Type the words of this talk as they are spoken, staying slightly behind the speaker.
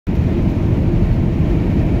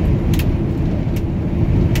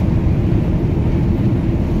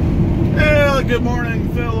good morning,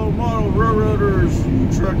 fellow model railroaders and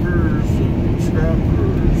truckers and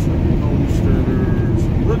scrappers and homesteaders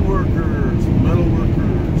and woodworkers and metal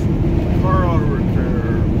workers, car auto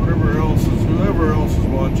repair, whoever else is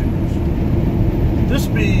watching us. This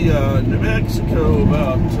be New Mexico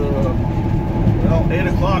about 8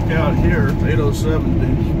 o'clock out here, 8:07 to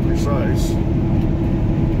be precise.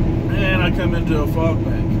 And I come into a fog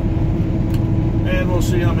bank. And we'll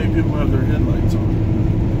see how many people have their headlights on.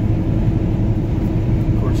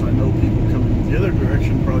 I know people coming the other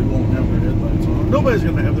direction probably won't have their headlights on. Nobody's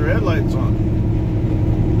going to have their headlights on.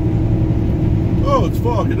 Oh, it's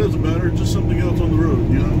fog. It doesn't matter. It's just something else on the road,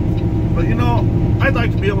 you know. But, you know, I'd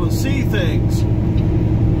like to be able to see things.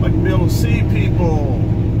 I'd like to be able to see people.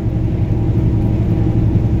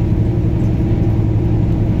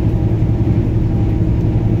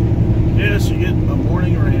 Yes, you get a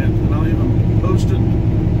morning rant, and I'll even post it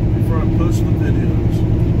before I post the videos.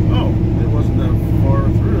 Oh, it wasn't that far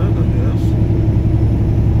through it, I guess.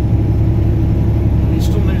 He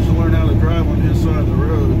still needs to learn how to drive on his side of the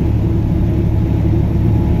road.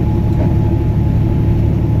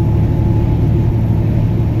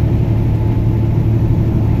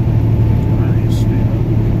 I need to speed up a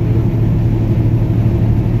little bit.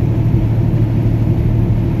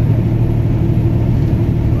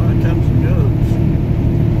 Well, it comes and goes.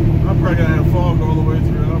 I'm probably going to have fog all the way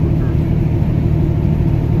through Albuquerque.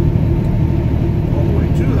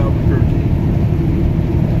 To Albuquerque.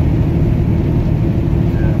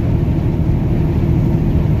 Yeah.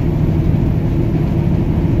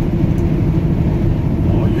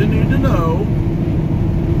 All you need to know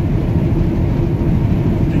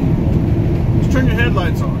is turn your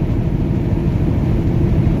headlights on.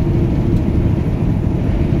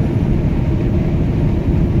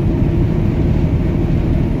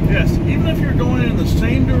 Yes, even if you're going in the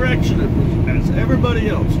same direction as everybody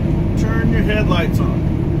else, turn your headlights on.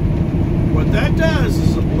 What that does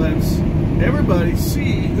is it lets everybody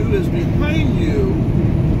see who is behind you.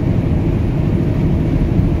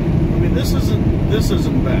 I mean, this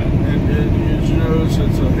isn't bad, and as you notice,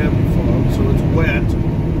 it's a heavy fog, so it's wet.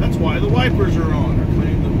 That's why the wipers are on. They're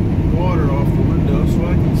cleaning the water off the window so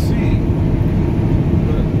I can see.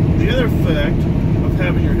 But the other effect of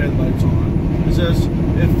having your headlights on is as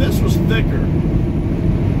if this was thicker.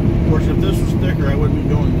 Of course, if this was thicker, I wouldn't be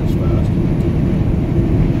going this fast.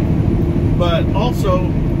 But also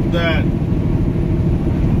that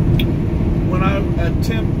when I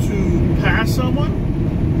attempt to pass someone,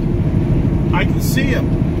 I can see them.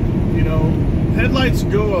 You know, headlights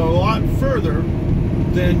go a lot further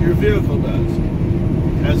than your vehicle does,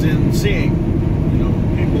 as in seeing. You know,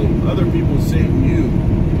 other people seeing you.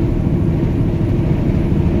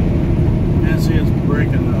 And see, it's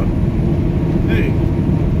breaking up. Hey.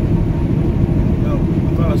 No,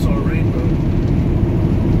 I thought I saw a rainbow.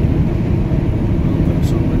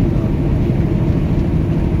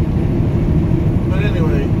 But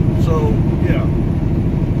anyway, so yeah,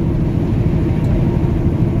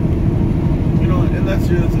 you know, and that's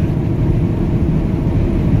the other thing.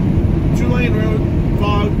 2-lane road,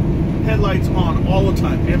 fog, headlights on all the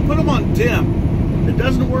time, and put them on dim. It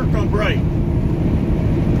doesn't work on bright.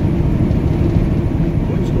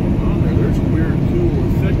 What's going on there? There's a weird, cool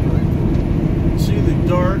effect right there. You see the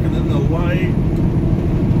dark and then the light.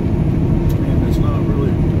 And it's not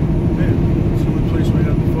really, man, it's the only place we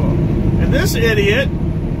have the fog. And this idiot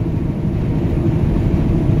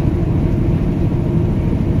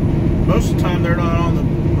most of the time they're not on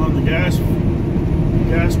the gas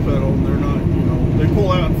pedal, and they're not, you know, they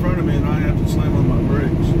pull out in front of me and I have to slam on my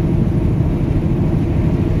brakes.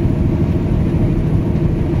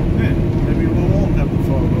 Man, maybe we won't have the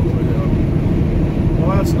fog all the way down. Well,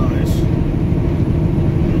 that's nice.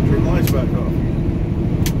 Turn the lights back off.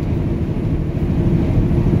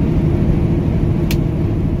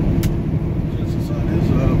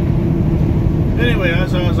 Anyway,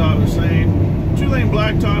 as I was saying, 2-lane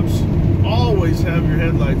blacktops, always have your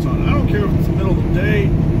headlights on. I don't care if it's the middle of the day,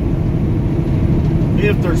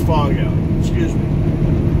 if there's fog out, excuse me,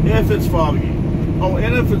 if it's foggy. Oh,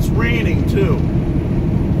 and if it's raining too.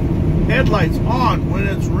 Headlights on when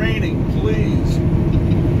it's raining, please.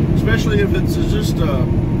 Especially if it's just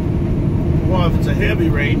well, if it's a heavy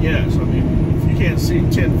rain, yes. I mean, if you can't see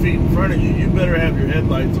 10 feet in front of you, you better have your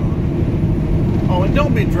headlights on. Oh, and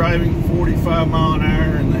don't be driving 45 mile an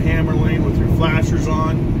hour in the hammer lane with your flashers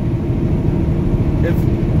on.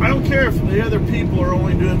 I don't care if the other people are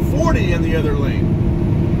only doing 40 in the other lane,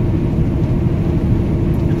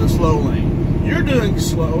 in the slow lane. You're doing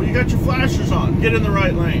slow. You got your flashers on. Get in the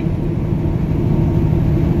right lane.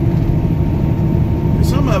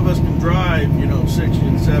 Some of us can drive, 60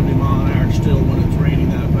 and 70 mile an hour still when it's raining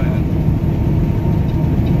that bad.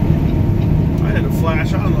 I had to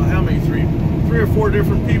flash, I don't know how many, three or four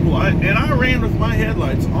different people. And I ran with my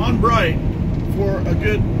headlights on bright for a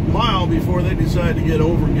good mile before they decided to get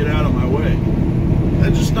over and get out of my way.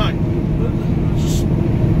 That's just not, just,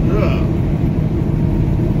 ugh.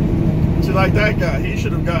 See, like that guy, he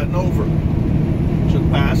should have gotten over. Should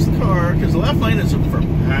have passed the car, because the left lane is for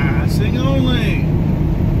passing only.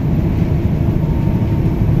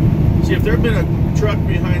 See, if there had been a truck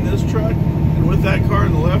behind this truck, and with that car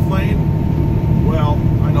in the left lane, well,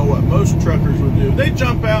 I know what most truckers would do. They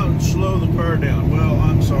jump out and slow the car down. Well,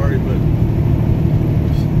 I'm sorry, but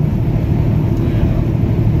yeah.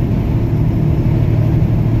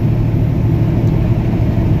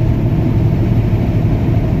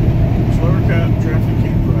 Slower traffic,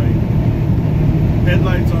 keep right.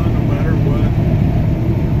 Headlights on no matter what.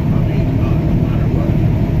 I mean, not no matter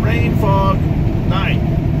what. Rain, fog, night.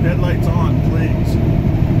 Headlights on, please.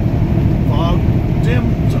 Fog,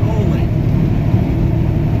 dims only.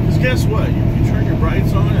 Guess what? If you turn your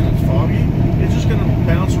brights on and it's foggy, it's just going to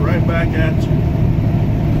bounce right back at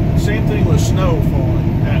you. Same thing with snow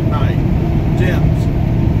falling at night. Dims.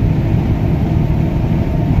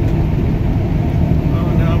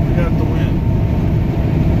 Oh, now we got the wind.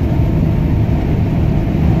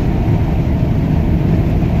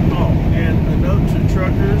 Oh, and a note to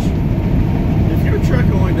truckers, if your truck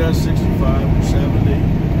only does 65 or 70,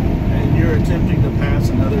 and you're attempting to pass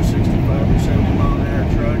another 65 or 70 mile an hour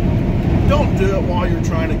truck, don't do it while you're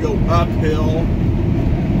trying to go uphill.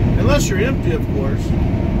 Unless you're empty, of course.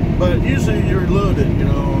 But usually you're loaded, you're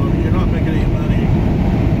not making any money.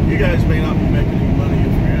 You guys may not be making any money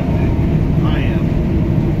if you're empty. I am.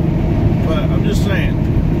 But I'm just saying,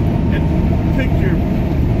 and pick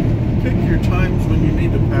your times when you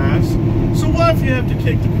need to pass. So what if you have to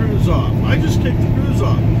kick the cruise off? I just kicked the cruise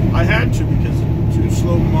off. I had to because of two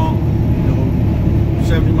slow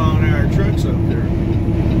 70 mile an hour trucks up there.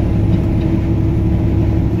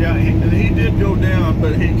 Yeah, and he did go down,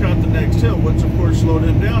 but he caught the next hill, which of course slowed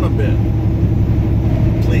him down a bit.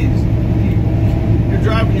 Please, you're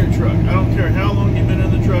driving your truck. I don't care how long you've been in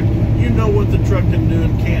the truck. You know what the truck can do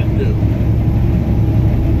and can't do.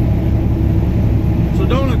 So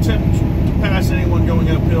don't attempt to pass anyone going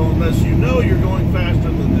uphill unless you know you're going faster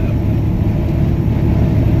than them.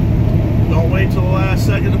 Don't wait till the last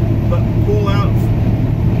second to pull out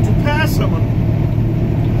to pass someone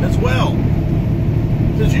as well.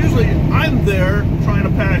 Because usually I'm there trying to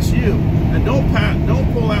pass you, and don't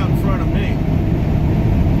pull out in front of me.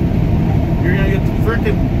 You're gonna get the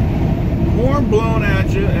frickin' horn blown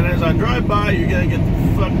at you, and as I drive by, you're gonna get the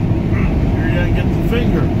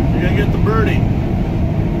finger, you're gonna get the birdie.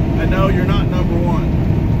 I know you're not number one.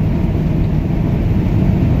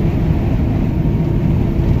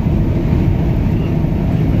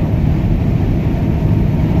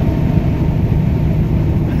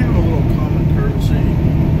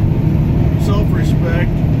 Self-respect,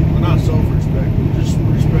 well, not self-respect, but just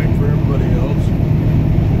respect for everybody else.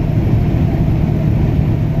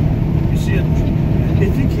 You see,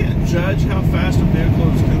 if you can't judge how fast a vehicle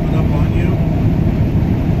is coming up on you,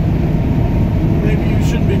 maybe you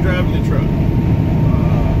shouldn't be driving the truck.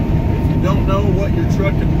 If you don't know what your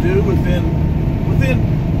truck can do within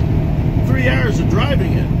 3 hours of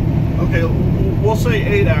driving it, okay, we'll say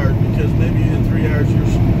 8 hours, because maybe in 3 hours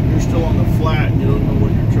you're still on the flat and you don't know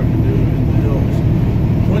what your truck can do in the hills.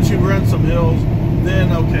 Once you run some hills,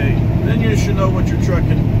 then okay, then you should know what your truck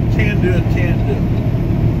can do and can't do.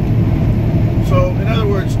 So, in other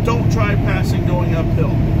words, don't try passing going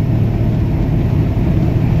uphill.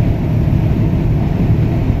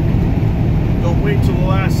 Don't wait till the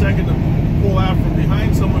last second to pull out from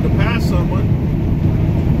behind someone to pass someone.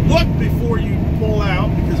 Look before you pull out,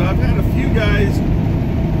 because I've had a few guys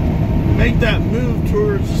make that move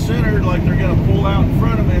towards the center like they're going to pull out in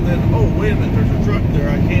front of me, and then, oh, wait a minute, there's a truck there,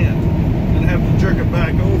 I can't, and have to jerk it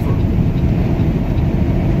back over.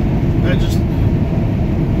 I just,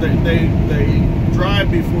 they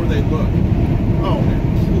drive before they look. Oh, man,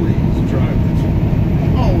 please, drivers,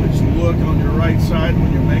 always look on your right side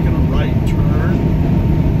when you're making a right turn.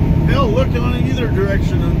 Hell, look on either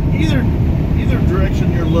direction, either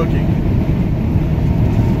direction you're looking.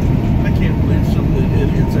 I can't believe some of the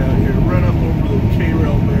idiots out here run up over the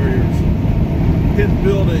K-rail barriers, hit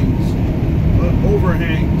buildings,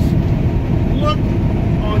 overhangs. Look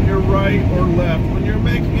on your right or left when you're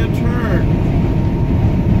making a turn.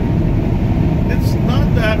 It's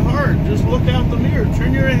not that hard. Just look out the mirror,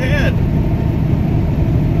 turn your head.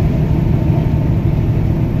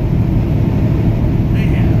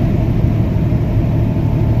 Man.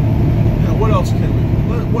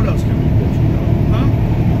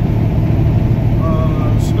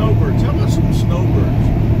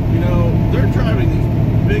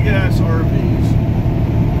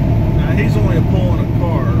 of pulling a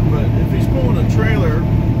car, but if he's pulling a trailer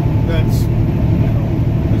that's,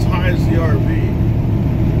 as high as the RV,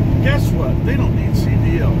 guess what? They don't need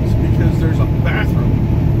CDLs because there's a bathroom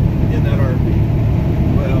in that RV.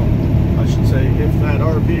 Well, I should say if that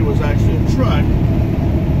RV was actually a truck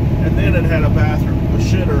and then it had a bathroom, a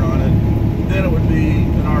shitter on it, then it would be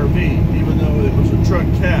an RV, even though it was a truck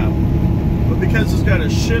cab. But because it's got a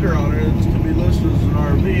shitter on it, it can be listed as an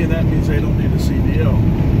RV, and that means they don't need a CDL,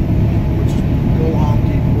 which is bull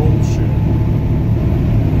honky bullshit.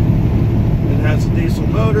 It has a diesel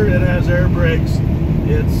motor, it has air brakes,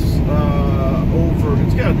 it's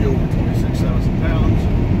it's got to be over 26,000 pounds.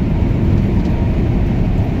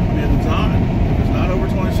 I mean, it's not. If it's not over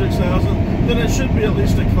 26,000, then it should be at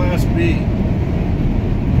least a Class B.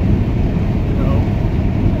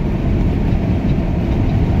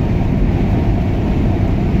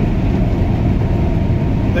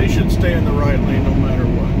 They should stay in the right lane no matter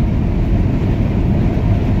what.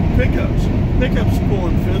 Pickups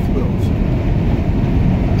pulling fifth wheels.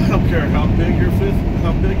 I don't care how big your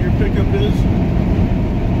pickup is.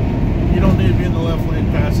 You don't need to be in the left lane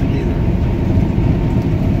passing either.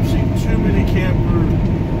 I've seen too many camper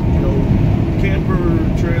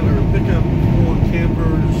trailer pickup pulling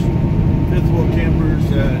campers, fifth wheel campers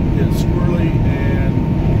that get squirrely and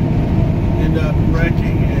end up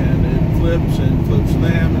wrecking, and it flips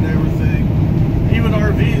them and everything. Even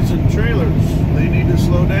RVs and trailers, they need to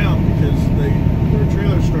slow down because their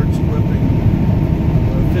trailer starts flipping,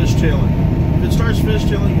 fishtailing. If it starts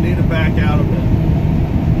fishtailing, you need to back out of it.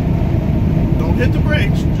 Don't hit the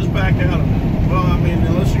brakes, just back out of it. Well, I mean,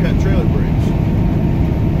 unless you got trailer brakes.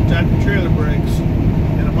 Tap your trailer brakes,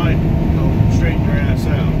 and it might, straighten your ass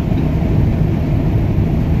out.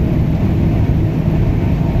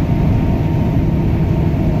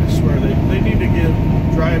 They need to give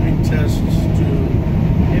driving tests to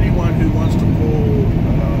anyone who wants to pull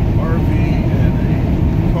an RV and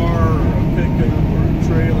a car or a pickup or a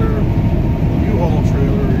trailer, a U-Haul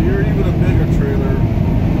trailer, or even a bigger trailer.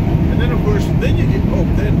 And then, of course, then you get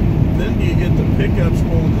the pickups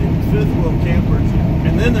pulling the fifth wheel campers,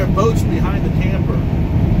 and then there are boats behind the camper.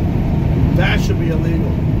 That should be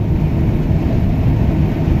illegal.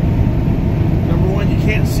 You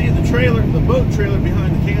can't see the boat trailer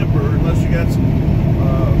behind the camper unless you got some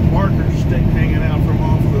markers hanging out from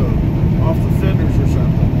off the fenders or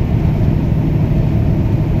something.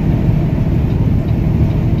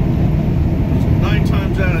 9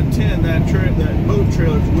 times out of 10, that boat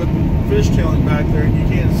trailer's whipping fishtailing back there, and you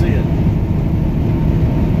can't see it.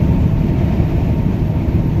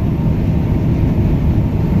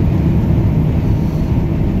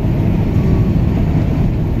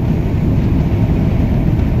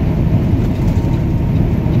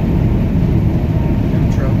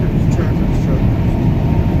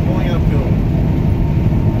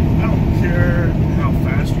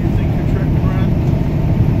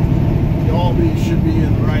 Should be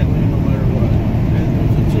in the right lane no matter what. And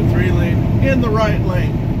if it's a 3-lane, in the right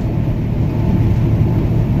lane.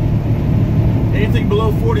 Anything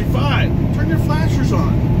below 45, turn your flashers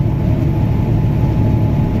on.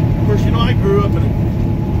 Of course, I grew up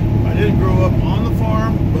I didn't grow up on the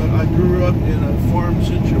farm, but I grew up in a farm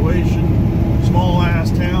situation, small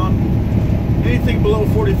ass town. Anything below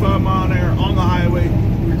 45 mile an hour on the highway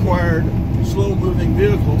required slow moving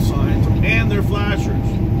vehicle signs and their flashers.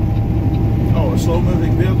 Oh, a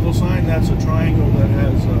slow-moving vehicle sign, that's a triangle that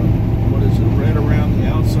has, red around the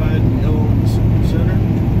outside and yellow in the center.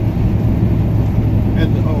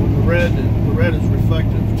 And, the red is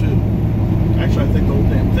reflective, too. Actually, I think the whole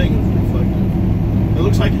damn thing is reflective. It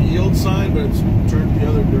looks like a yield sign, but it's turned the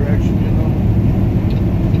other direction,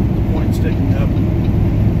 The point sticking up.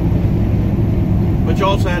 But you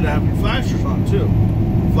also had to have your flashers on, too.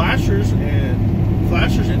 Flashers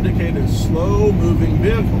indicate a slow-moving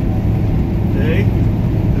vehicle. Okay,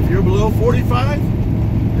 if you're below 45,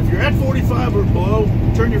 if you're at 45 or below,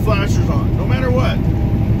 turn your flashers on, no matter what.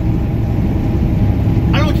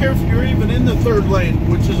 I don't care if you're even in the 3rd lane,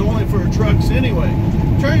 which is only for trucks anyway.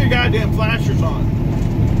 Turn your goddamn flashers on.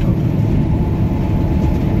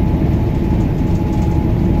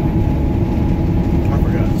 I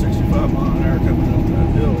forgot, 65 mile an hour coming up that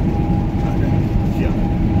hill. Yeah.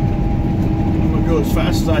 I'm going to go as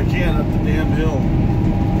fast as I can up the damn hill.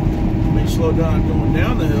 Slow down going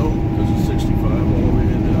down the hill because it's 65 all the way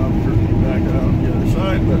into Albuquerque, back out on the other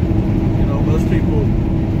side. But most people,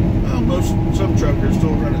 some truckers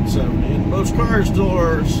still run at 70, and most cars still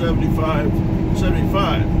are 75.